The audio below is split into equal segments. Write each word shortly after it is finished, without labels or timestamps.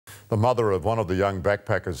The mother of one of the young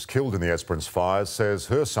backpackers killed in the Esperance fires says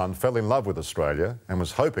her son fell in love with Australia and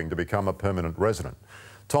was hoping to become a permanent resident.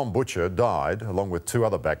 Tom Butcher died, along with two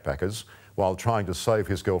other backpackers, while trying to save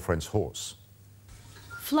his girlfriend's horse.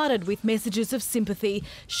 Flooded with messages of sympathy,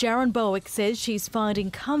 Sharon Bowick says she's finding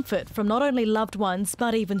comfort from not only loved ones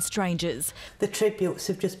but even strangers. The tributes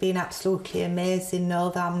have just been absolutely amazing. No,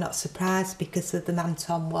 that I'm not surprised because of the man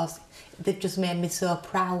Tom was. They've just made me so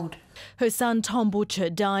proud. Her son Tom Butcher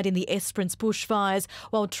died in the Esperance bushfires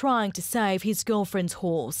while trying to save his girlfriend's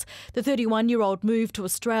horse. The 31-year-old moved to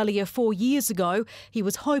Australia 4 years ago. He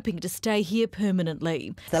was hoping to stay here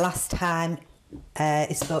permanently. The last time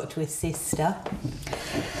he spoke to his sister,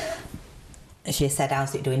 she said,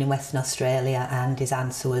 "How's it doing in Western Australia?" And his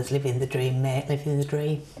answer was, "Living the dream, mate, living the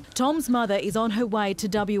dream." Tom's mother is on her way to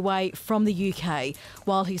WA from the UK,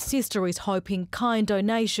 while his sister is hoping kind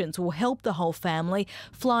donations will help the whole family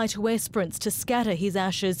fly to Esperance to scatter his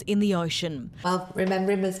ashes in the ocean. I'll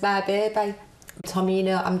remember him as my baby. Tommy, you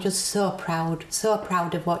know, I'm just so proud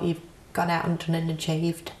of what you've gone out and done and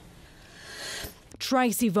achieved.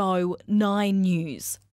 Tracy Vo, 9 News.